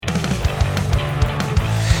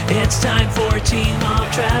It's time for Teen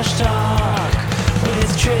Mom Trash Talk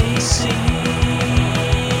with Tracy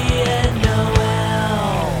and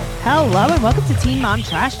Noelle. Hello and welcome to Teen Mom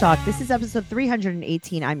Trash Talk. This is episode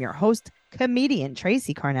 318. I'm your host, comedian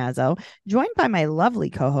Tracy Carnazzo, joined by my lovely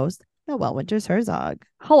co-host, Noelle Winters Herzog.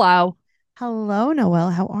 Hello. Hello, Noelle.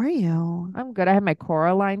 How are you? I'm good. I have my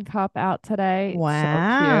Coraline cup out today. Wow.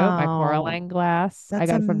 So cute. My Coraline glass. That's I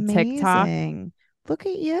got it from TikTok. amazing. Look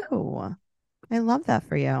at you. I love that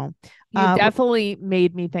for you. You definitely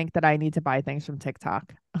made me think that I need to buy things from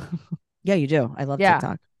TikTok. Yeah, you do. I love Yeah.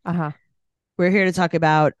 TikTok. Uh-huh. We're here to talk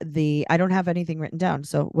about I don't have anything written down.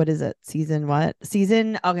 So what is it? Season 1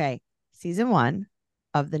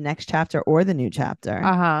 of the next chapter or the new chapter.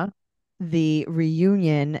 Uh-huh. The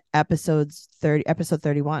reunion episode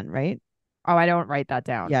 31, right? Oh, I don't write that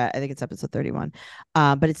down. Yeah, I think it's episode 31.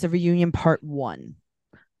 But it's the reunion part 1.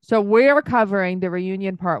 So we're covering the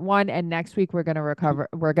reunion part 1, and next week we're gonna cover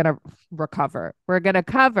the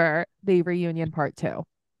reunion part 2.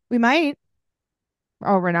 We might.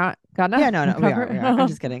 Oh, we're not gonna? Yeah, no, we cover? are. I'm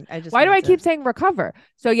just kidding. Why do I keep saying recover?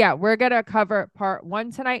 So yeah, we're gonna cover part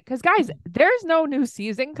 1 tonight. Because guys, there's no new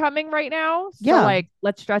season coming right now. So Yeah.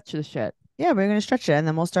 let's stretch this shit. Yeah, we're gonna stretch it and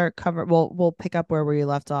then we'll start we'll pick up where we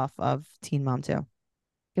left off of Teen Mom 2.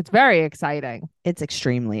 It's very exciting. It's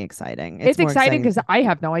extremely exciting. It's exciting because I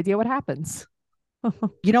have no idea what happens.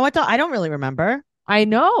 You know what though? I don't really remember. I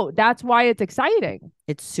know. That's why it's exciting.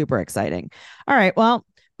 It's super exciting. All right. Well,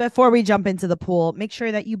 before we jump into the pool, make sure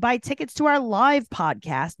that you buy tickets to our live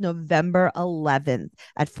podcast November 11th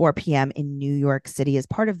at 4 p.m. in New York City as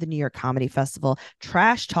part of the New York Comedy Festival.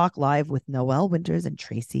 Trash Talk Live with Noelle Winters and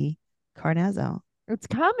Tracy Carnazzo. It's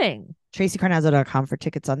coming. TracyCarnazzo.com for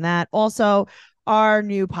tickets on that. Also, our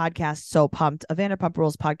new podcast, So Pumped, a Vanderpump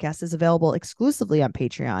Rules podcast, is available exclusively on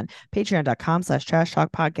Patreon, patreon.com/trash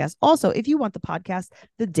talk podcast. Also, if you want the podcast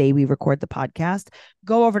the day we record the podcast,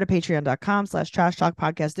 go over to patreon.com/trash talk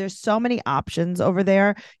podcast. There's so many options over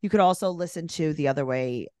there. You could also listen to The Other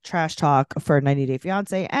Way Trash Talk for 90 Day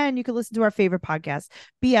Fiance, and you could listen to our favorite podcast,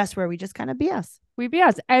 BS, where we just kind of BS. We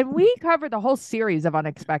BS. And we covered the whole series of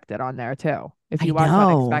Unexpected on there too. If you watch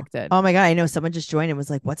Unexpected. Oh my God. I know someone just joined and was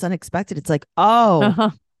like, what's Unexpected? It's like,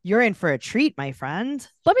 oh, you're in for a treat, my friend.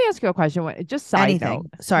 Let me ask you a question. Just side note.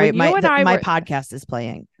 Sorry, my podcast is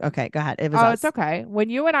playing. Okay, go ahead. It's okay. When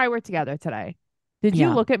you and I were together today, did you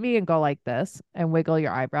look at me and go like this and wiggle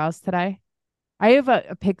your eyebrows today? I have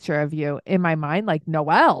a picture of you in my mind, like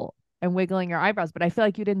Noelle, and wiggling your eyebrows, but I feel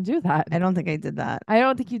like you didn't do that. I don't think I did that. I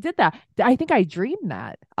don't think you did that. I think I dreamed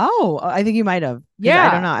that. Oh, I think you might have. Yeah.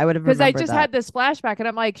 I don't know. I would have because I just had this flashback and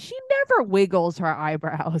I'm like, she never wiggles her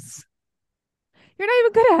eyebrows. You're not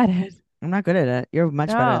even good at it. I'm not good at it. You're much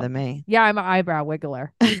better than me. Yeah, I'm an eyebrow wiggler.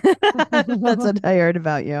 That's what I heard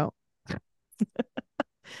about you.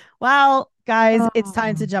 Well, guys, it's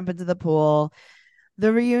time to jump into the pool.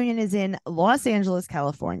 The reunion is in Los Angeles,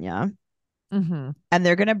 California. Mm-hmm. And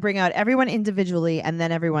they're going to bring out everyone individually and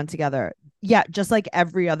then everyone together. Yeah, just like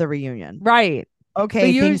every other reunion. Right.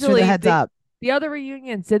 Okay, thanks for the heads up. The other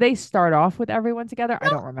reunions, did they start off with everyone together? No. I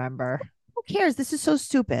don't remember. Who cares? This is so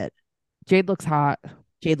stupid. Jade looks hot.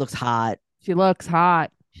 She looks hot. She looks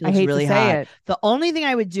really to say hot. It. The only thing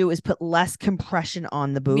I would do is put less compression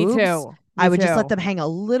on the boobs. Me too. I would just let them hang a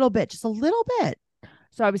little bit, just a little bit.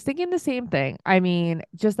 So I was thinking the same thing. I mean,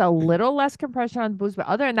 just a little less compression on the boobs, but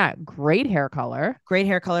other than that, great hair color. Great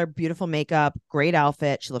hair color, beautiful makeup, great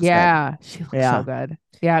outfit. She looks good. She looks so good.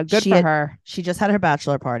 Yeah, good for her. She just had her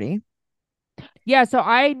bachelor party. Yeah, so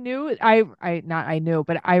I knew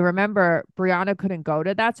but I remember Brianna couldn't go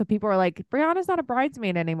to that. So people were like, Brianna's not a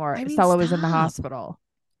bridesmaid anymore. I mean, Stella was in the hospital.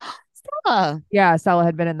 Stella. Yeah, Stella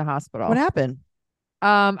had been in the hospital. What happened?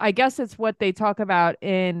 I guess it's what they talk about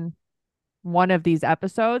in one of these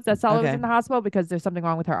episodes that Stella was in the hospital because there's something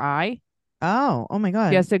wrong with her eye. Oh my God.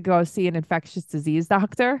 She has to go see an infectious disease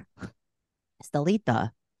doctor. Stellita.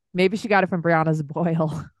 Maybe she got it from Brianna's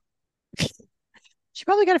boil. She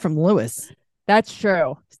probably got it from Lewis. That's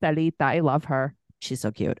true. Stellita. I love her. She's so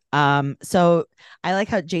cute. So I like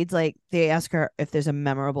how Jade's like, they ask her if there's a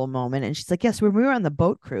memorable moment and she's like, yes, when we were on the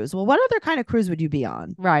boat cruise. Well, what other kind of cruise would you be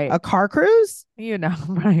on? Right. A car cruise?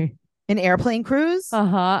 Right. An airplane cruise?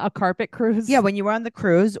 A carpet cruise? Yeah, when you were on the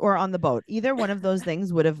cruise or on the boat. Either one of those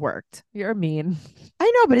things would have worked. You're mean.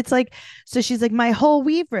 I know, but it's like, so she's like, my whole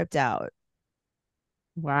weave ripped out.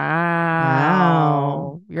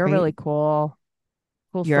 Wow. You're really cool.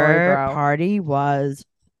 Cool Your story, bro. party was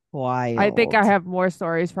wild. I think I have more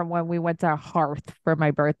stories from when we went to Hearth for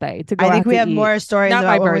my birthday. To go I think we have eat. more stories Not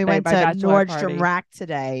about my when we birthday, went to my bachelor Nordstrom party. Rack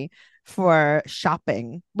today for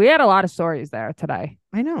shopping. We had a lot of stories there today.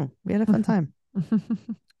 I know. We had a fun time.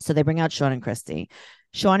 So they bring out Sean and Christy.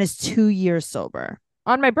 Sean is 2 years sober.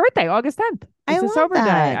 On my birthday, August 10th. I It's a love sober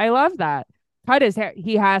that. day. I love that. Cut his hair.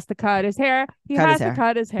 He has to cut his hair. He Cut his has to hair.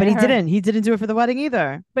 cut his hair. But he didn't. He didn't do it for the wedding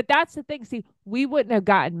either. But that's the thing. See, we wouldn't have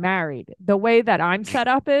gotten married. The way that I'm set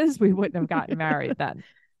up is we wouldn't have gotten married then.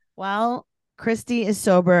 Well, Christy is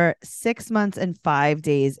sober 6 months and 5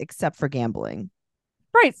 days, except for gambling.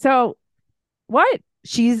 Right. So what?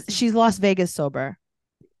 She's Las Vegas sober.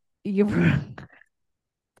 You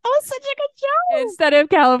Oh, such a good joke. instead of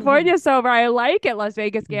California sober, I like it. Las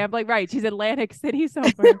Vegas gambling. Right. She's Atlantic City sober.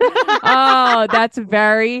 Oh, that's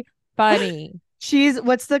very funny.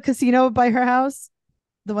 What's the casino by her house?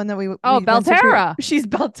 The one that we went to Belterra. She's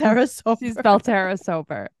Belterra sober. She's Belterra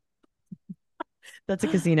sober. That's a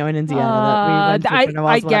casino in Indiana that we went to for Noelle's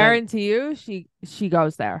I wedding. guarantee you she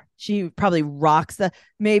goes there. She probably rocks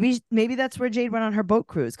maybe that's where Jade went on her boat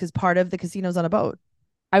cruise, because part of the casino's on a boat.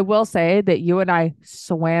 I will say that you and I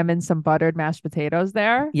swam in some buttered mashed potatoes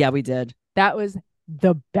there. Yeah, we did. That was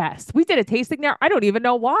the best. We did a tasting there. I don't even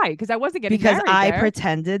know why, because I wasn't getting Because married I there.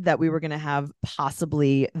 pretended that we were going to have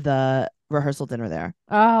possibly the rehearsal dinner there.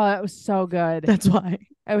 Oh, that was so good. That's why.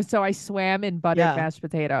 I swam in buttered mashed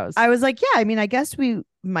potatoes. I was like, yeah, I mean, I guess we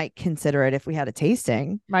might consider it if we had a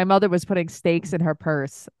tasting. My mother was putting steaks in her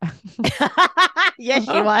purse. Yeah,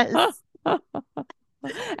 she was.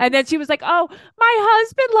 And then she was like, "Oh, my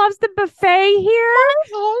husband loves the buffet here.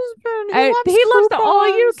 Husband, He loves the coupons.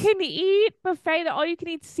 all-you-can-eat buffet, the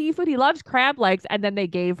all-you-can-eat seafood. He loves crab legs." And then they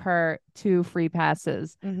gave her 2 free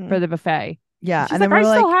passes Mhm. for the buffet. Yeah, She's and then like, we're "I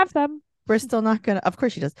like, still have them." we're still not gonna. Of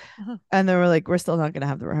course she does. Uh-huh. And then we're like, we're still not gonna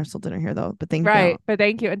have the rehearsal dinner here though. But thank Right, but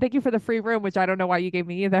thank you, and thank you for the free room, which I don't know why you gave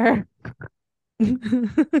me either. you,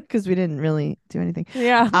 because we didn't really do anything.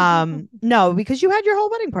 Yeah. No, because you had your whole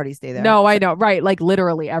wedding party stay there. No, I know. Right, like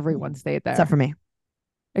literally everyone stayed there except for me.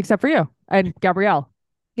 except for you and Gabrielle.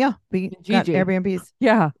 Yeah, we got Gigi. Airbnbs.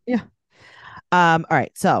 Yeah. All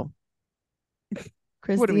right, so What are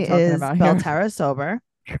Christy we talking is about here? Belterra sober,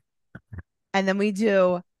 and then we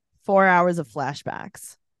do 4 hours of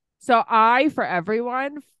flashbacks. So I, for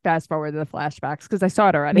everyone, fast forward to the flashbacks because I saw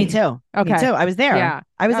it already. Me too. Okay. Me too. I was there. Yeah.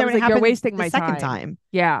 I was I there was when it like, you're happened wasting the my second time. time.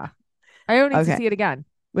 Yeah. I don't need Okay. to see it again.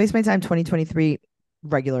 Waste my time. 2023.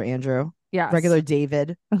 Regular Andrew. Yeah. Regular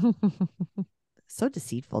David. I So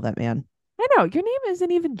deceitful, that man. know. Your name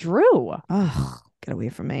isn't even Drew. Oh, get away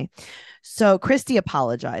from me. So Christy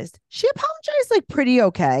apologized. She apologized like pretty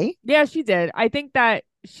okay. Yeah, she did. I think that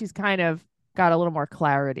she's kind of got a little more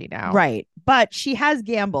clarity now. Right. But she has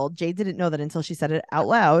gambled. Jade didn't know that until she said it out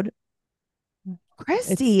loud.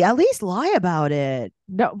 Christy, at least lie about it.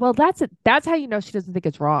 No, well, that's it. That's how you know she doesn't think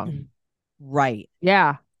it's wrong. Right.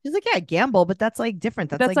 Yeah. She's like, yeah, gamble, but that's like different.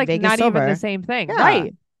 That's like Vegas not sober. even the same thing. Yeah.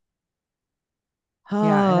 Right. Oh,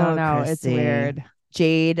 Yeah, I don't know. Christy. It's weird.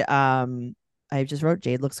 Jade, I just wrote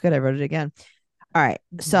Jade looks good. I wrote it again. All right.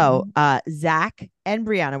 So Zach and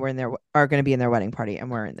Brianna are going to be in their wedding party, and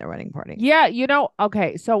we're in their wedding party. Yeah,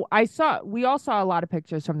 okay. So we all saw a lot of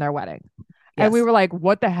pictures from their wedding. And we Yes. were like,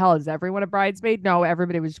 what the hell? Is everyone a bridesmaid? No,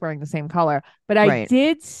 everybody was just wearing the same color. But I Right.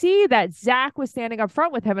 did see that Zach was standing up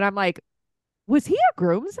front with him. And I'm like, was he a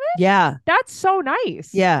groomsman? Yeah. That's so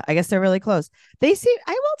nice. Yeah. I guess they're really close. I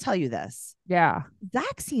will tell you this. Yeah.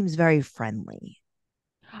 Zach seems very friendly.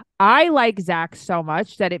 I like Zach so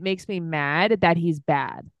much that it makes me mad that he's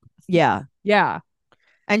bad. Yeah. Yeah.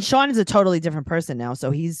 And Sean is a totally different person now.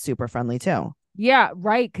 So he's super friendly too. Yeah.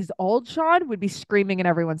 Right. Because old Sean would be screaming in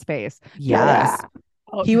everyone's face. Yes.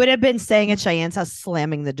 Oh, He would have been staying at Cheyenne's house,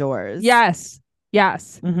 slamming the doors. Yes.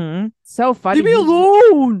 Yes. Mm-hmm. So funny.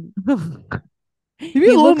 alone. He me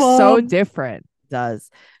alone, looks so Mom. different. Does.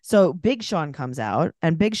 So Big Sean comes out,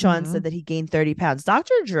 and Big Sean Mhm. said that he gained 30 pounds.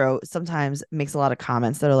 Dr. Drew sometimes makes a lot of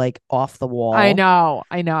comments that are like off the wall. I know.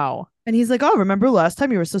 I know. And he's like, oh, remember last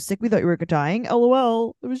time you were so sick we thought you were dying?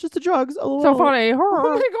 LOL. It was just the drugs. LOL. So funny.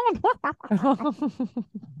 Oh my God.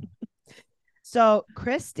 So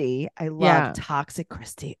Christy, I love Yeah. Toxic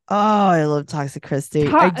Christy. Oh, I love Toxic Christy.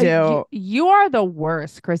 I do. You are the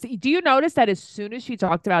worst, Chrissy. Do you notice that as soon as she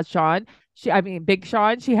talked about Sean, Big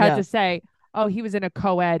Sean, she had Yeah. to say, oh, he was in a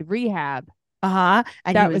co-ed rehab. Uh-huh.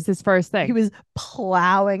 And That was his first thing. he was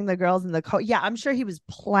plowing the girls in the yeah, I'm sure he was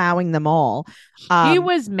plowing them all. He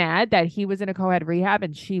was mad that he was in a co-ed rehab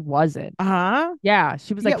and she wasn't. Uh-huh. Yeah,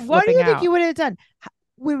 she was like, Yeah, what do you flipping think out. you would have done?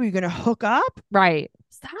 Were we gonna hook up? Right.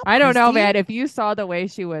 Stop. I don't know, Christy. man. If you saw the way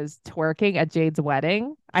she was twerking at Jade's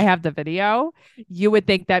wedding, I have the video, you would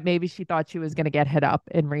think that maybe she thought she was going to get hit up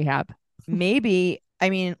in rehab. Maybe. I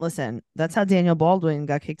mean, listen, that's how Daniel Baldwin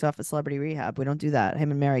got kicked off of Celebrity Rehab. We don't do that.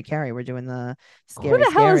 Him and Mary Carey were doing the scary, Who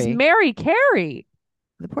the hell is scary. Mary Carey?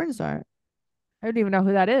 The porn star. I don't even know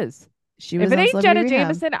who that is. She was If it on ain't Celebrity Jenna Rehab.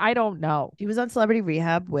 Jameson, I don't know. She was on Celebrity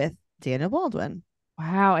Rehab with Daniel Baldwin.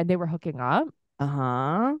 Wow. And they were hooking up.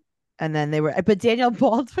 Uh-huh. And then they were, but Daniel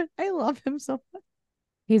Baldwin, I love him so much.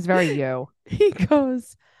 He's very you. He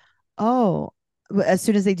goes, oh, as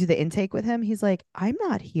soon as they do the intake with him, he's like, I'm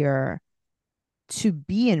not here to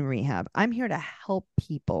be in rehab. I'm here to help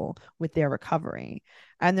people with their recovery.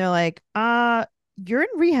 And they're like, you're in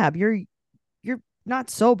rehab. You're not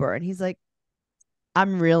sober. And he's like,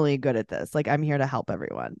 I'm really good at this. Like, I'm here to help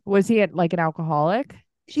everyone. Was he like an alcoholic?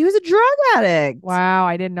 He was a drug addict. Wow.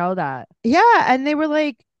 I didn't know that. Yeah. And they were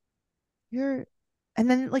like, and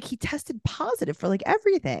then like he tested positive for like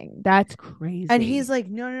everything. That's crazy. And he's like,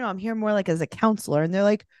 no, I'm here more like as a counselor. And they're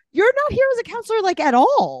like, you're not here as a counselor like at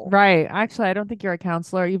all. Right. Actually, I don't think you're a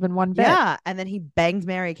counselor even one bit. Yeah. And then he banged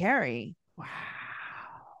Mary Carey. Wow.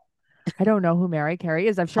 I don't know who Mary Carey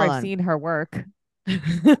is. I'm sure I've seen her work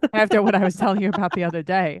after what I was telling you about the other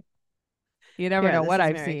day. You never know what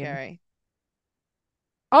I've seen. Carey.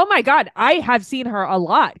 Oh my God. I have seen her a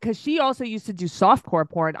lot because she also used to do softcore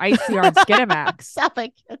porn. I see her on Skinamax. Stop,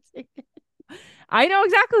 I can't take it. I know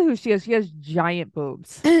exactly who she is. She has giant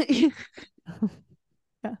boobs. Yeah,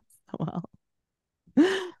 well.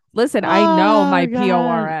 Listen, I know my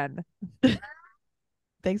PORN.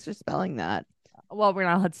 Thanks for spelling that. Well, we're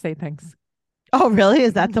not allowed to say things. Oh, really?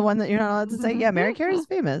 Is that the one that you're not allowed to say? Yeah, Mary Carey is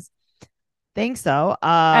famous. Thanks so.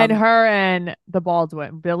 And her and the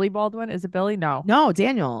Baldwin. Billy Baldwin? Is it Billy? No. No,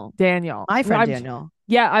 Daniel. My friend Daniel.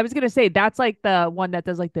 Yeah, I was gonna say that's like the one that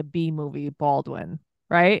does like the B movie Baldwin,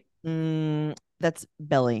 right? That's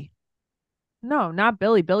Billy. No, not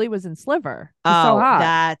Billy. Billy was in Sliver. He's so hot.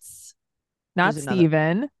 That's not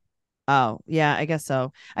Steven. Oh, yeah, I guess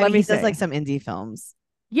so. I mean, he does like some indie films.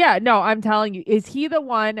 Yeah, no, I'm telling you. Is he the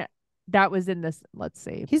one that was in this? Let's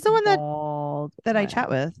see. He's the one that I chat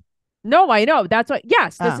with. No, I know. That's what.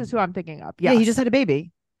 Yes, this is who I'm thinking of. Yes. Yeah, he just had a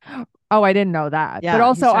baby. Oh, I didn't know that. Yeah, but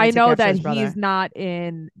also, I know that he's not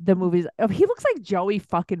in the movies. Oh, he looks like Joey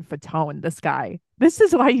fucking Fatone, this guy. This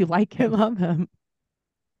is why you like him. I love him.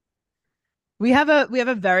 We have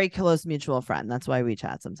a very close mutual friend. That's why we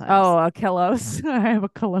chat sometimes. Oh, a close. I have a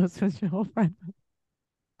close mutual friend.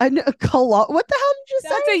 What the hell did you say?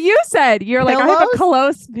 That's what you said. You're like, I have a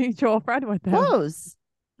close mutual friend with him. Close.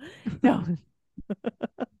 No.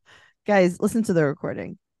 Guys, listen to the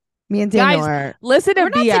recording. Me and Daniel listen to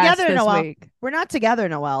BS together, this Noelle. week. We're not together,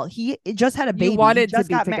 Noelle. He just had a baby. You wanted to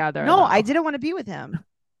be together. No, I didn't want to be with him.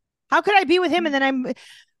 How could I be with him and then I'm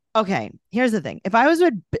okay? Here's the thing: if I was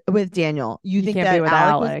with Daniel, you think can't that be with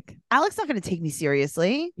Alec? Alec's not going to take me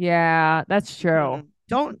seriously. Yeah, that's true.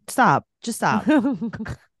 Don't stop. Just stop.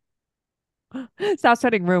 Stop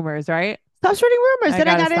spreading rumors, right? Stop spreading rumors. Then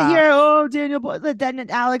I gotta hear, oh, Daniel. Then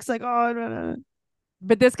Alex like, oh, no.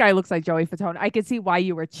 But this guy looks like Joey Fatone. I could see why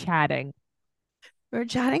you were chatting. We were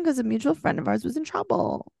chatting because a mutual friend of ours was in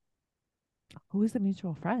trouble. Who is the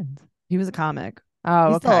mutual friend? He was a comic. Oh,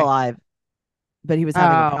 he's still alive, but he was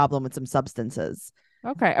having a problem with some substances.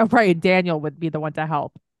 Okay. Oh, right. Daniel would be the one to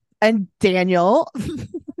help. And Daniel,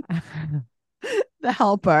 the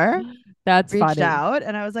helper, reached funny. Out,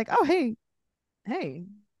 and I was like, oh, hey.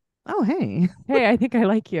 Oh, hey. Hey, I think I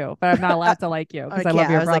like you, but I'm not allowed to like you because I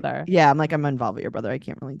love your brother. Like, I'm like, I'm involved with your brother. I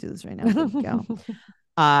can't really do this right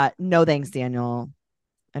now. No thanks, Daniel.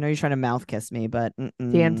 I know you're trying to mouth kiss me, but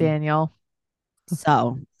damn, Daniel.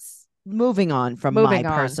 So moving on from my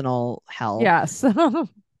personal hell. Yes.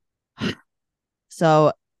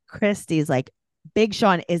 So Christy's like, Big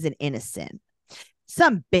Sean isn't innocent.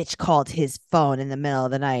 Some bitch called his phone in the middle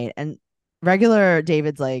of the night, and regular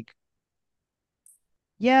David's like,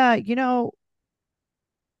 yeah,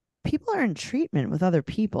 people are in treatment with other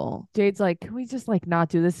people. Jade's like, can we just like not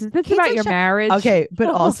do this? Is this about your marriage? Okay, but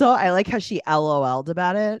also I like how she LOL'd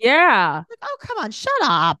about it. Yeah. Like, oh, come on, shut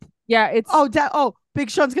up. Yeah, it's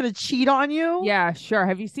Big Sean's gonna cheat on you. Yeah, sure.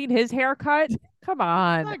 Have you seen his haircut? Come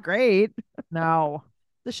on. Not great. No.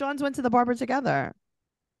 The Seans went to the barber together.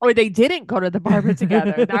 Or they didn't go to the barber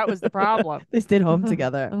together. That was the problem. They stayed home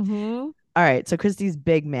together. Mm-hmm. All right, so Christy's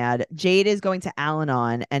big mad. Jade is going to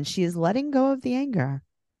Al-Anon, and she is letting go of the anger.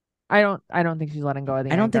 I don't think she's letting go of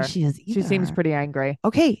the anger. I don't think she is either. She seems pretty angry.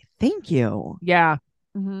 Okay, thank you. Yeah.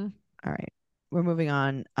 Mm-hmm. All right, we're moving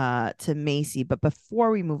on to Macy. But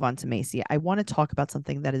before we move on to Macy, I want to talk about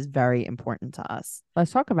something that is very important to us.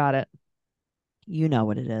 Let's talk about it. You know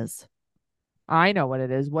what it is. I know what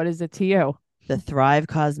it is. What is it to you? The Thrive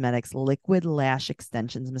Cosmetics Liquid Lash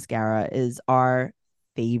Extensions Mascara is our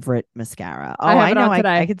favorite mascara. Oh, I know.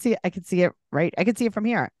 I could see it. I could see it right. I could see it from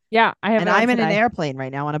here. Yeah, I have. And I'm in an airplane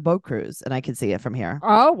right now on a boat cruise, and I can see it from here.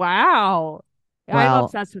 Oh wow! I'm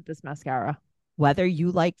obsessed with this mascara. Whether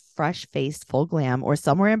you like fresh-faced full glam or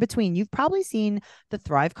somewhere in between, you've probably seen the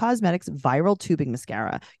Thrive Cosmetics Viral Tubing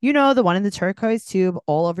Mascara. You know, the one in the turquoise tube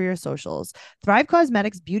all over your socials. Thrive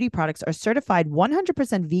Cosmetics beauty products are certified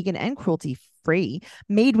 100% vegan and cruelty-free,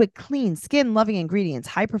 made with clean, skin-loving ingredients,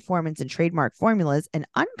 high performance and trademark formulas, and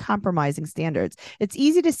uncompromising standards. It's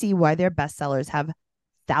easy to see why their bestsellers have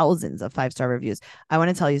thousands of 5-star reviews. I want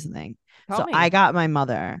to tell you something. Tell me. I got my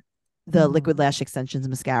mother the Liquid Lash Extensions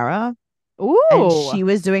mascara. Ooh. And she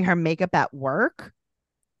was doing her makeup at work.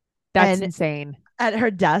 That's insane. At her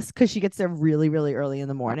desk, because she gets there really, really early in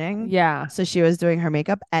the morning. Yeah. So she was doing her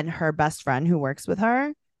makeup, and her best friend who works with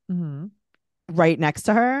her, right next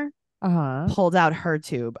to her, pulled out her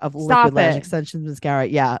tube of Liquid Lash Extensions mascara.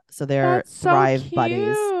 Yeah. So they're Thrive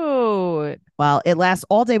buddies. Well, it lasts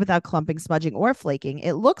all day without clumping, smudging, or flaking.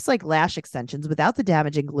 It looks like lash extensions without the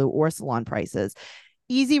damaging glue or salon prices.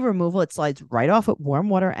 Easy removal. It slides right off with warm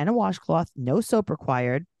water and a washcloth. No soap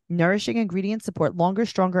required. Nourishing ingredients support longer,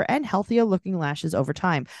 stronger, and healthier looking lashes over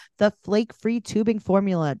time. The flake-free tubing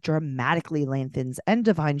formula dramatically lengthens and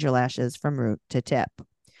defines your lashes from root to tip.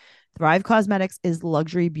 Thrive Cosmetics is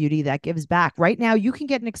luxury beauty that gives back. Right now, you can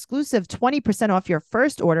get an exclusive 20% off your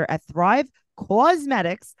first order at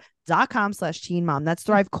thrivecosmetics.com/teenmom. That's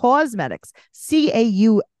Thrive Cosmetics,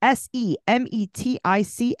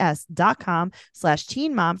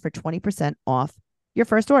 CAUSEMETICS.com/teenmom for 20% off your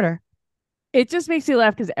first order. It just makes you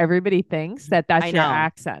laugh because everybody thinks that that's your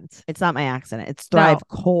accent. It's not my accent. It's Thrive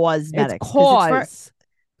Cosmetics. It's cause.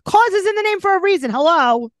 Cause is in the name for a reason.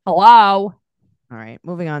 Hello. All right.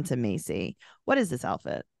 Moving on to Macy. What is this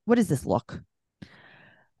outfit? What is this look?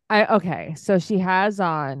 Okay. So she has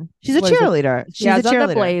on. She's a cheerleader. She has on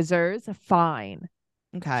the blazers. Fine.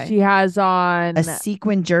 Okay. She has on a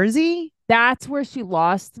sequin jersey. That's where she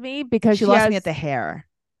lost me because she lost me at the hair.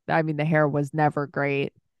 I mean, the hair was never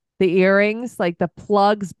great. The earrings, like the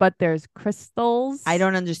plugs, but there's crystals. I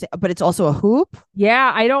don't understand. But it's also a hoop?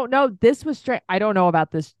 Yeah, I don't know. This was straight. I don't know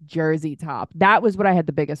about this jersey top. That was what I had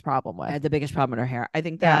the biggest problem with. I had the biggest problem with her hair. I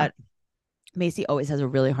think that Macy always has a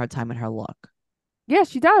really hard time with her look. Yeah,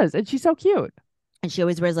 she does. And she's so cute. And she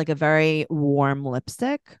always wears like a very warm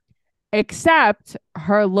lipstick. Except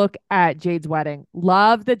her look at Jade's wedding.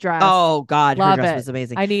 Love the dress. Oh, God. Love her dress was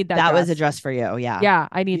amazing. I need that That dress. was a dress for you. Yeah. Yeah,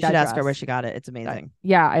 I need you that should dress. ask her where she got it. It's amazing.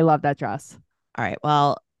 Yeah, I love that dress. All right.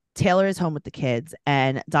 Well, Taylor is home with the kids,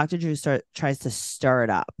 and Dr. Drew tries to stir it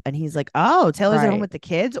up. And he's like, oh, Taylor's at home with the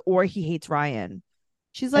kids, or he hates Ryan.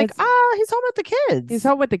 She's like, he's home with the kids. He's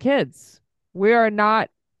home with the kids. We're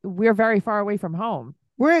very far away from home.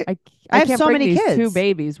 I have can't so bring many these kids. 2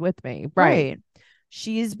 babies with me. Right.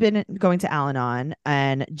 She's been going to Al-Anon,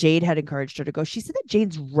 and Jade had encouraged her to go. She said that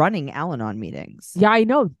Jade's running Al-Anon meetings. Yeah, I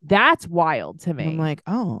know. That's wild to me. And I'm like,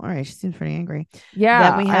 oh, all right. She seems pretty angry.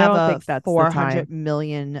 Yeah. Then we have I don't think that's 400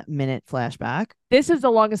 million minute flashback. This is the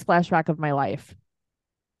longest flashback of my life.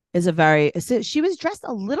 She was dressed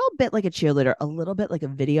a little bit like a cheerleader, a little bit like a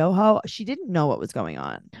video hoe. She didn't know what was going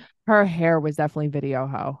on. Her hair was definitely video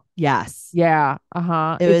hoe. Yes. Yeah.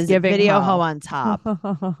 It was video hoe on top.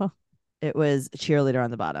 It was cheerleader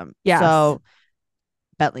on the bottom. Yeah. So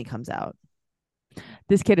Bentley comes out.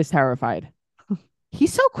 This kid is terrified.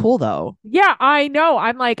 He's so cool, though. Yeah, I know.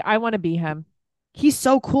 I'm like, I want to be him. He's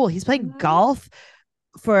so cool. He's playing golf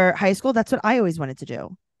for high school. That's what I always wanted to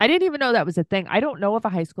do. I didn't even know that was a thing. I don't know of a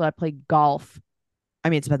high school that played golf.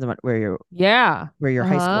 I mean, it depends on where you're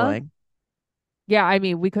high schooling. Yeah, I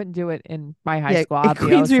mean, we couldn't do it in my high school. At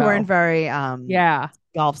Queens, we weren't very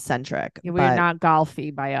golf centric. Yeah, we're not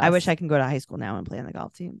golfy by us. I wish I can go to high school now and play on the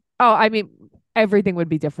golf team. Oh, I mean, everything would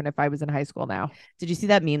be different if I was in high school now. Did you see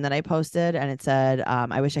that meme that I posted? And it said,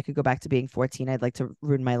 I wish I could go back to being 14. I'd like to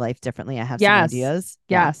ruin my life differently. I have some ideas.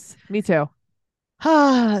 Yes, me too.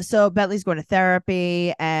 So Bentley's going to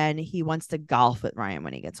therapy and he wants to golf with Ryan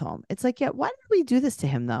when he gets home. It's like, why did we do this to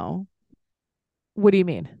him though? What do you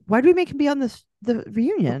mean? Why did we make him be on the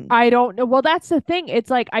reunion? I don't know. Well, that's the thing. It's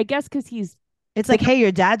like, I guess because it's like, hey,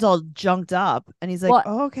 your dad's all junked up. And he's like,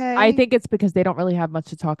 okay. I think it's because they don't really have much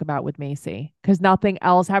to talk about with Macy because nothing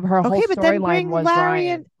else. Her whole storyline was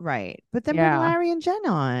Ryan. Right. But then bring Larry and Jen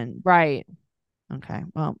on. Right. Okay.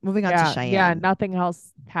 Well, moving on to Cheyenne. Yeah. Nothing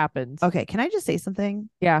else happened. Okay. Can I just say something?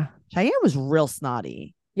 Yeah. Cheyenne was real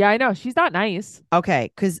snotty. Yeah, I know. She's not nice.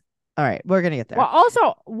 Okay. All right. We're going to get there. Well,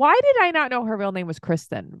 also, why did I not know her real name was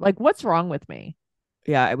Kristen? Like, what's wrong with me?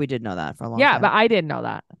 Yeah, we did know that for a long time. Yeah, but I didn't know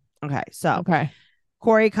that. Okay. So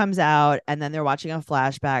Corey comes out and then they're watching a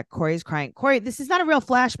flashback. Corey's crying. Corey, this is not a real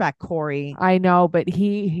flashback, Corey. I know, but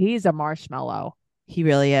he's a marshmallow. He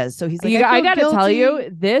really is. So he's like, I gotta tell you,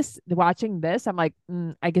 watching this, I'm like,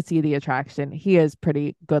 I could see the attraction. He is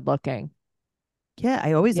pretty good looking. Yeah,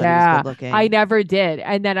 I always thought he was Yeah, good looking. I never did.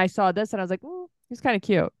 And then I saw this and I was like, he's kind of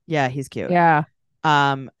cute. Yeah, he's cute. Yeah.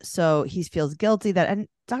 So he feels guilty that, and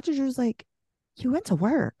Dr. Drew's like, you went to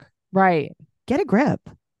work. Right. Get a grip.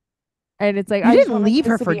 And it's like, You I just didn't want my leave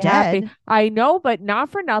kids her to for be happy. dead. I know, but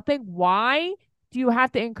not for nothing. Why do you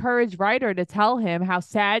have to encourage Ryder to tell him how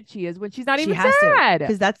sad she is when she's not She even has sad? to,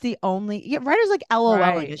 because that's the only. Yeah, Ryder's like LOLing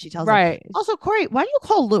Right. as she tells him. Right. Also, Corey, why don't you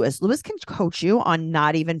call Lewis? Lewis can coach you on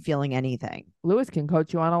not even feeling anything. Lewis can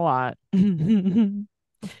coach you on a lot.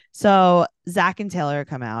 So Zach and Taylor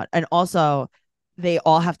come out, and also they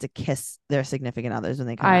all have to kiss their significant others when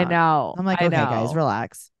they come I out. know. I'm like, I okay, guys, know.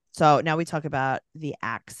 relax. So now we talk about the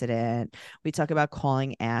accident. We talk about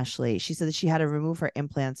calling Ashley. She said that she had to remove her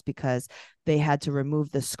implants because they had to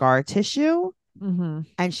remove the scar tissue. Mm-hmm.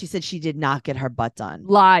 And she said she did not get her butt done.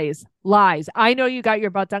 Lies. I know you got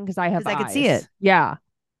your butt done because I have eyes. I could see it. Yeah.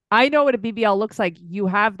 I know what a BBL looks like. You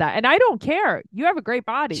have that. And I don't care. You have a great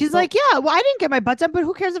body. She's like, yeah, well, I didn't get my butt done, but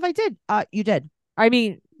who cares if I did? You did. I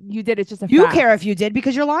mean, you did. It's just a You fact. care if you did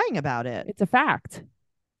because you're lying about it. It's a fact.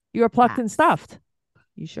 You were plucked and stuffed.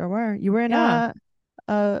 You sure were. You were in a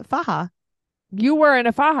faja. You were in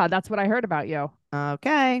a faja. That's what I heard about you.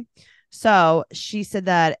 Okay. So she said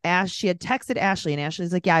that she had texted Ashley, and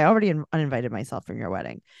Ashley's like, yeah, I already uninvited myself from your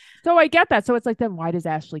wedding. So I get that. So it's like, then why does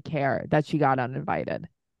Ashley care that she got uninvited?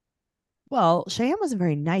 Well, Cheyenne wasn't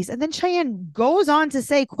very nice. And then Cheyenne goes on to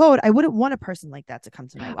say, quote, I wouldn't want a person like that to come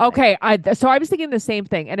to my wedding. Okay. So I was thinking the same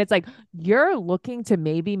thing. And it's like, you're looking to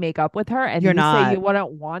maybe make up with her and you're not. say you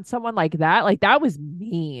wouldn't want someone like that. Like, that was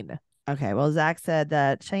mean. Okay. Well, Zach said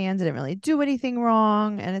that Cheyenne didn't really do anything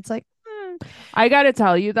wrong. And it's like, I got to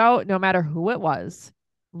tell you, though, no matter who it was,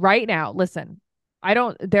 right now, listen,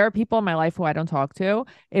 there are people in my life who I don't talk to.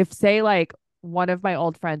 If, say, like one of my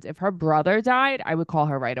old friends, if her brother died, I would call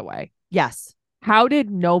her right away. Yes. How did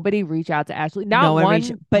nobody reach out to Ashley? No one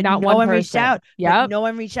reached out. Yeah. No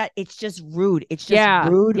one reached out. It's just rude. It's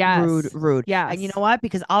just rude. Yeah. And you know what?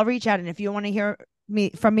 Because I'll reach out, and if you want to hear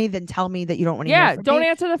from me, then tell me that you don't want to hear from me. Don't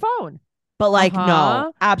answer the phone. But like,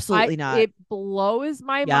 no, absolutely not. It blows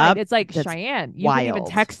my mind. It's like, Cheyenne, you didn't even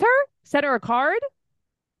text her? Send her a card?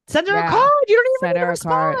 Send her a card. You don't even need a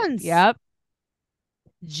response. Yep.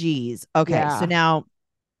 Jeez. Okay. So now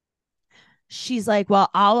she's like, well,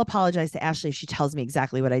 I'll apologize to Ashley if she tells me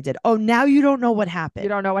exactly what I did. Oh, now you don't know what happened. You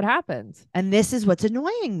don't know what happened. And this is what's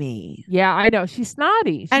annoying me. Yeah, I know. She's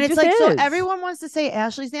snotty. And it's like, so everyone wants to say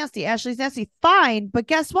Ashley's nasty. Ashley's nasty. Fine. But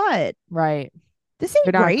guess what? Right. This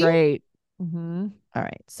ain't great. Mm-hmm. All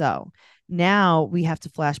right. So now we have to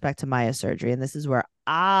flash back to Maya's surgery. And this is where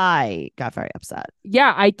I got very upset.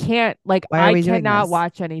 Yeah, I can't. Like, I cannot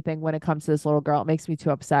watch anything when it comes to this little girl. It makes me too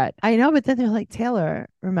upset. I know. But then they're like, Taylor,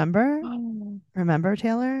 remember? Remember,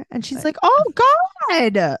 Taylor? And she's like, oh,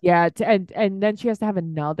 God. Yeah. And then she has to have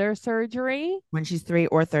another surgery when she's 3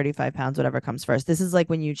 or 35 pounds, whatever comes first. This is like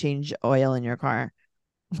when you change oil in your car.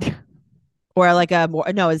 Or like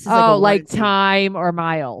this is like time or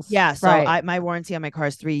miles. Yeah. So my warranty on my car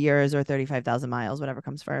is 3 years or 35,000 miles, whatever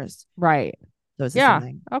comes first. Right. So it's the same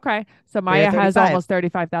thing. Okay. So Maya has almost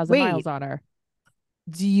 35,000 miles on her.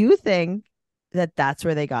 Do you think that that's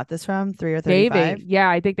where they got this from? 3 or 35? Maybe. Yeah,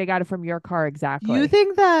 I think they got it from your car exactly. You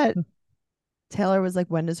think that Taylor was like,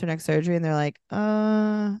 when is her next surgery? And they're like,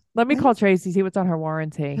 let me call Tracy, see what's on her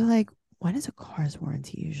warranty. They're like, when is a car's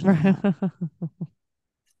warranty usually?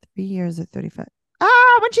 3 years or 35.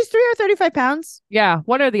 When she's 3 or 35 pounds. Yeah,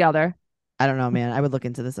 one or the other. I don't know, man. I would look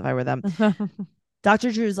into this if I were them.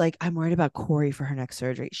 Dr. Drew's like, I'm worried about Corey for her next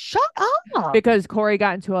surgery. Shut up. Because Corey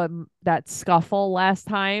got into that scuffle last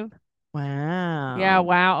time. Wow. Yeah,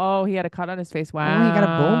 wow. Oh, he had a cut on his face. Wow. Oh, he got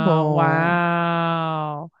a boom boom.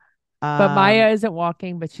 Wow. But Maya isn't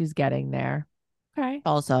walking, but she's getting there. Okay.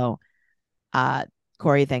 Also,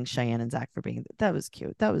 Corey thanks Cheyenne and Zach for being. That was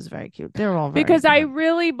cute. That was very cute. They're all because I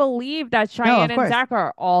really believe that Cheyenne and Zach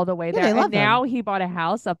are all the way there. And now he bought a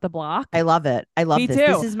house up the block. I love it. I love this.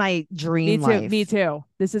 This is my dream life. Me too.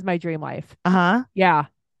 This is my dream life. Yeah.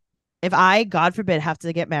 If I, God forbid, have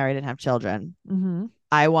to get married and have children,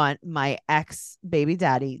 I want my ex baby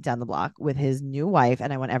daddy down the block with his new wife,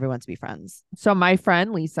 and I want everyone to be friends. So my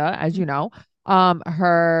friend Lisa, as you know,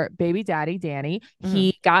 her baby daddy Danny,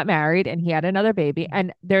 he got married and he had another baby,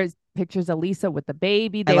 and there's pictures of Lisa with the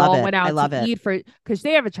baby. They all went out to eat because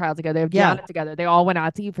they have a child together. They have Gianna together. They all went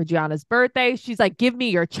out to eat for Gianna's birthday. She's like, give me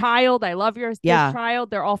your child. I love your child.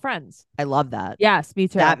 They're all friends. I love that. Yes, me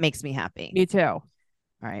too. That makes me happy. Me too. All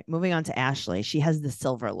right, moving on to Ashley. She has the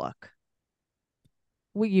silver look.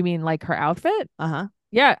 What, you mean like her outfit? Uh-huh.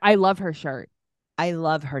 Yeah, I love her shirt. I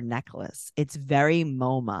love her necklace. It's very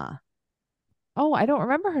MoMA. Oh, I don't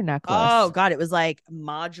remember her necklace. Oh God, it was like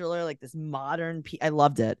modular, like this modern I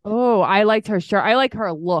loved it. Oh, I liked her shirt. I like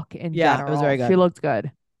her look in Yeah, general. it was very good. She looked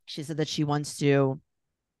good. She said that she wants to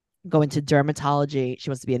go into dermatology. She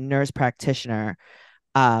wants to be a nurse practitioner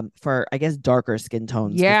for I guess darker skin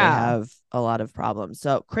tones because they have a lot of problems.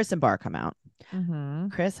 So Chris and Bar come out. Mm-hmm.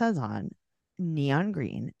 Chris has on neon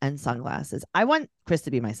green and sunglasses. I want Chris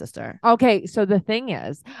to be my sister. Okay, so the thing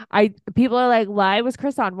is, people are like, why was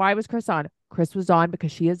Chris on? Why was Chris on? Chris was on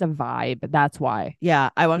because she is a vibe. That's why. Yeah,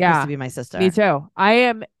 I want Chris to be my sister. Me too.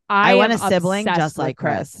 I want am a sibling just like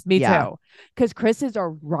Chris. Me too. Because Chris is a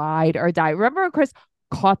ride or die. Remember when Chris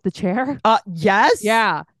caught the chair? Yes.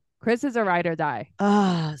 Yeah. Chris is a ride or die.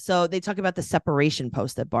 So they talk about the separation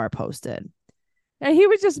post that Bar posted. And he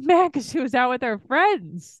was just mad because she was out with her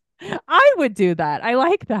friends. I would do that. I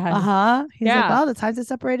like that. He's like, well, the time to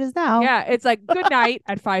separate is now. Yeah. It's like good night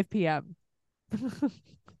at 5 p.m.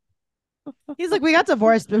 He's like, we got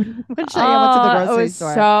divorced when Cheyenne went to the grocery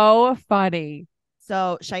store. So funny.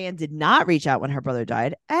 So Cheyenne did not reach out when her brother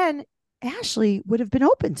died, and Ashley would have been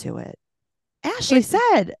open to it. Ashley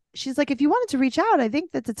said, she's like, if you wanted to reach out, I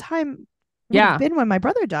think that the time would have been when my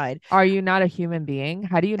brother died. Are you not a human being?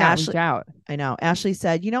 How do you not reach out? I know. Ashley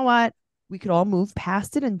said, you know what? We could all move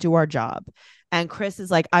past it and do our job. And Chris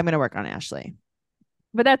is like, I'm going to work on Ashley.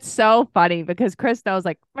 But that's so funny because Chris knows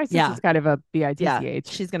like my sister's kind of a bitch. Yeah,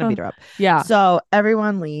 she's going to beat her up. Yeah. So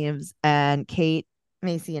everyone leaves and Kate,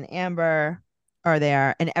 Macy, and Amber are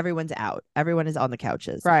there and everyone's out. Everyone is on the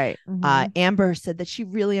couches. Right. Mm-hmm. Amber said that she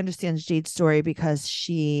really understands Jade's story because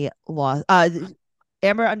she lost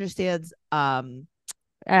Amber understands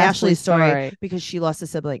Ashley's story because she lost a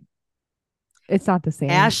sibling. It's not the same.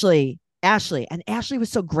 Ashley, and Ashley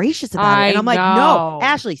was so gracious about it. And I'm like, no,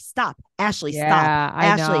 Ashley, stop. Ashley, stop.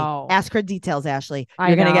 Ashley, ask her details, Ashley.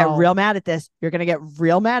 You're going to get real mad at this. You're going to get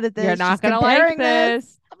real mad at this. You're not going to like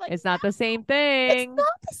this. Like, it's not the same thing. It's not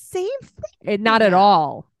the same thing. Not at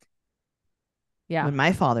all. Yeah. When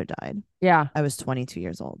my father died, I was 22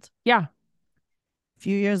 years old. Yeah. A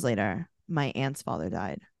few years later, my aunt's father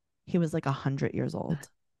died. He was like 100 years old.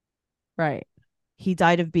 Right. He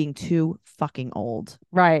died of being too fucking old.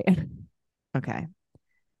 Right. Okay.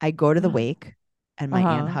 I go to the wake and my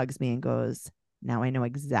aunt hugs me and goes, now I know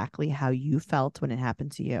exactly how you felt when it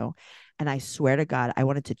happened to you. And I swear to God, I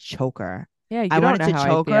wanted to choke her. Yeah, I wanted to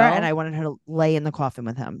choke her and I wanted her to lay in the coffin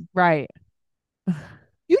with him. Right.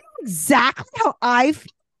 You know exactly how I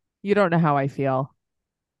feel. You don't know how I feel.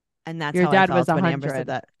 And that's your how dad I felt was when Amber said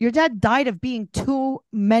that. Your dad died of being too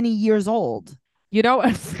many years old. You know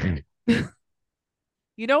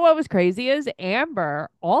You know what was crazy is Amber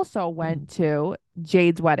also went to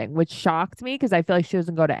Jade's wedding, which shocked me because I feel like she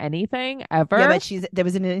doesn't go to anything ever. Yeah, but there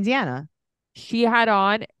was in Indiana. She had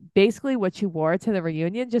on basically what she wore to the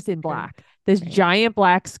reunion, just in black. This giant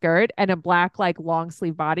black skirt and a black like long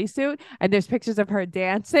sleeve bodysuit. And there's pictures of her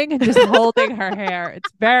dancing and just holding her hair.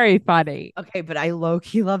 It's very funny. Okay, but I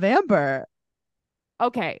low-key love Amber.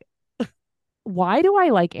 Okay. Why do I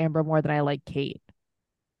like Amber more than I like Kate?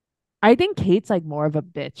 I think Kate's like more of a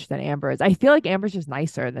bitch than Amber is. I feel like Amber's just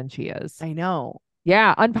nicer than she is. I know.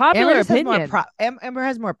 Yeah, unpopular opinion. Amber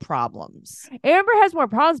has more problems. Amber has more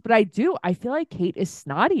problems, but I feel like Kate is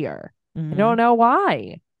snottier. Mm-hmm. I don't know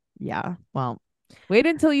why. Yeah, well. Wait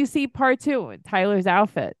until you see part 2 with Tyler's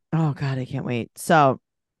outfit. Oh, God, I can't wait. So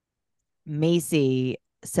Macy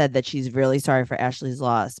said that she's really sorry for Ashley's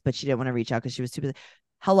loss, but she didn't want to reach out because she was too busy.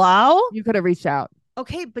 Hello? You could have reached out.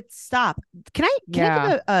 Okay, but stop. Can I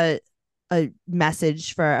give a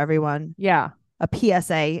message for everyone? Yeah. A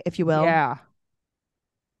PSA, if you will. Yeah.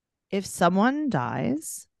 If someone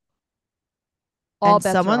dies and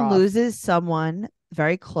someone loses someone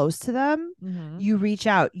very close to them, you reach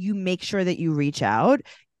out. You make sure that you reach out,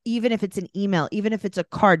 even if it's an email, even if it's a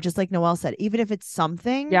card, just like Noelle said, even if it's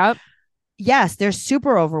something. Yep. Yes, they're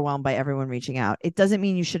super overwhelmed by everyone reaching out. It doesn't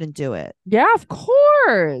mean you shouldn't do it. Yeah, of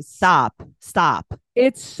course. Stop.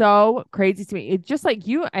 It's so crazy to me. It's just like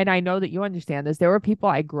you, and I know that you understand this. There were people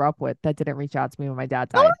I grew up with that didn't reach out to me when my dad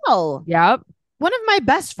died. Oh, yep. One of my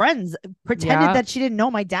best friends pretended that she didn't know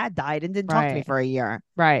my dad died and didn't talk to me for a year.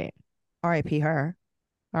 Right. R.I.P. her.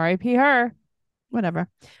 R.I.P. her. Whatever.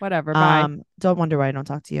 Bye. Don't wonder why I don't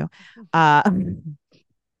talk to you.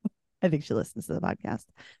 I think she listens to the podcast.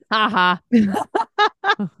 Haha.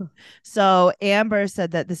 So Amber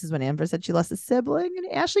said that this is when Amber said she lost a sibling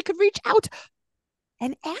and Ashley could reach out.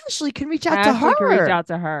 And Ashley can reach out to her. Could reach out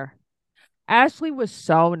to her. Ashley was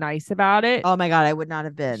so nice about it. Oh my God, I would not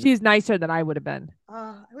have been. She's nicer than I would have been.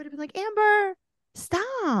 I would have been like, Amber,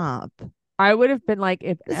 stop. I would have been like,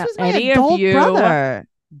 if this was my any adult of you brother.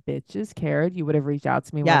 bitches cared, you would have reached out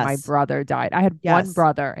to me when my Yes. brother died. I had one Yes.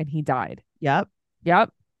 brother and he died. Yep.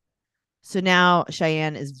 Yep. So now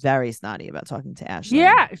Cheyenne is very snotty about talking to Ashley.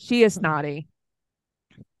 Yeah, she is snotty.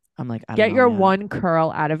 I'm like, I don't Get know, your man. one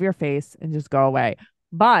curl out of your face and just go away.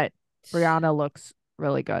 But Brianna looks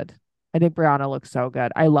really good. I think Brianna looks so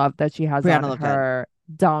good. I love that she has Brianna on look good. her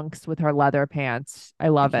dunks with her leather pants. I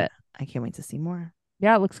love it. I can't wait to see more.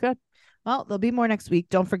 Yeah, it looks good. Well, there'll be more next week.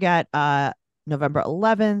 Don't forget, November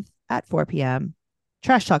 11th at 4 p.m.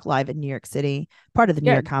 Trash Talk Live in New York City, part of the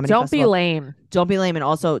New York Comedy Don't Festival. be lame. Don't be lame. And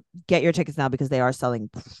also get your tickets now because they are selling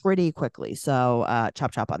pretty quickly. So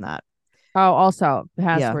chop on that. Oh, also,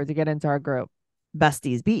 password to get into our group.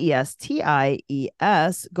 Besties,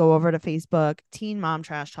 BESTIES. Go over to Facebook, Teen Mom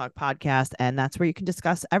Trash Talk Podcast, and that's where you can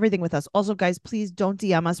discuss everything with us. Also, guys, please don't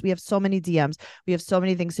DM us. We have so many DMs. We have so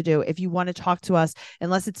many things to do. If you want to talk to us,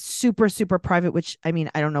 unless it's super, super private, which I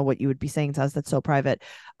mean, I don't know what you would be saying to us that's so private.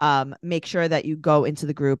 Make sure that you go into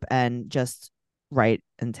the group and just write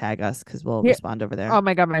and tag us because we'll respond over there. Oh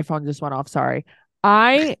my God, my phone just went off. Sorry.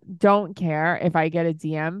 I don't care if I get a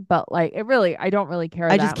DM, but like I don't really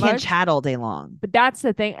care. I just can't chat all day long. But that's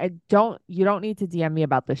the thing. You don't need to DM me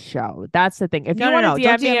about the show. That's the thing. If you want to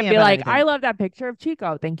DM me and be like, anything. I love that picture of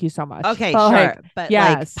Chico. Thank you so much. Okay, sure. But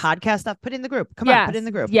yes. Like podcast stuff, put in the group. Come on, put it in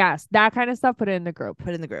the group. Yes. That kind of stuff, put it in the group. Put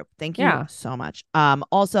it in the group. Thank you so much.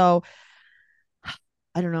 Also,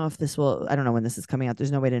 I don't know when this is coming out.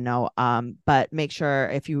 There's no way to know. But make sure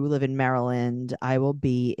if you live in Maryland, I will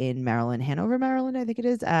be in Maryland, Hanover, Maryland, I think it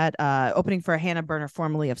is, at opening for Hannah Berner,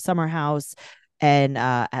 formerly of Summer House, and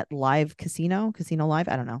at Live Casino Live.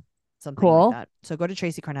 I don't know. Something like that. So go to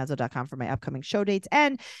tracycarnazzo.com for my upcoming show dates.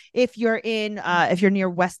 And if you're near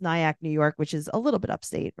West Nyack, New York, which is a little bit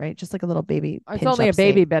upstate, right? Just like a little baby. It's only upstate. A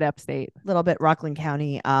baby bit upstate. A little bit Rockland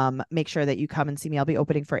County. Make sure that you come and see me. I'll be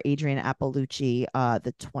opening for Adrian Appalucci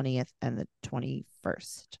the 20th and the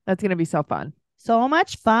 21st. That's gonna be so fun. So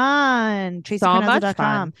much fun.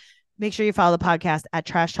 tracycarnazzo.com. Make sure you follow the podcast at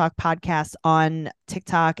Trash Talk Podcast on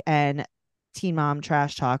TikTok and Teen Mom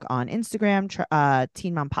Trash Talk on Instagram,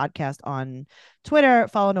 Teen Mom Podcast on Twitter.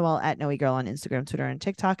 Follow Noelle at Noe Girl on Instagram, Twitter, and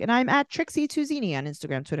TikTok. And I'm at Trixie Tuzini on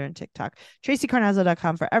Instagram, Twitter, and TikTok.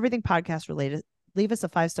 TracyCarnazzo.com for everything podcast related. Leave us a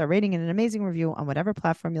 5-star rating and an amazing review on whatever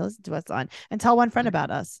platform you listen to us on, and tell one friend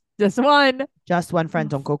about us. Just one friend.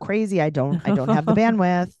 Don't go crazy. I don't have the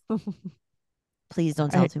bandwidth. Please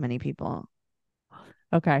don't tell too many people.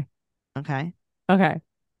 Okay. All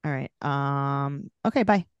right. Okay,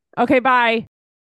 bye. Okay, bye.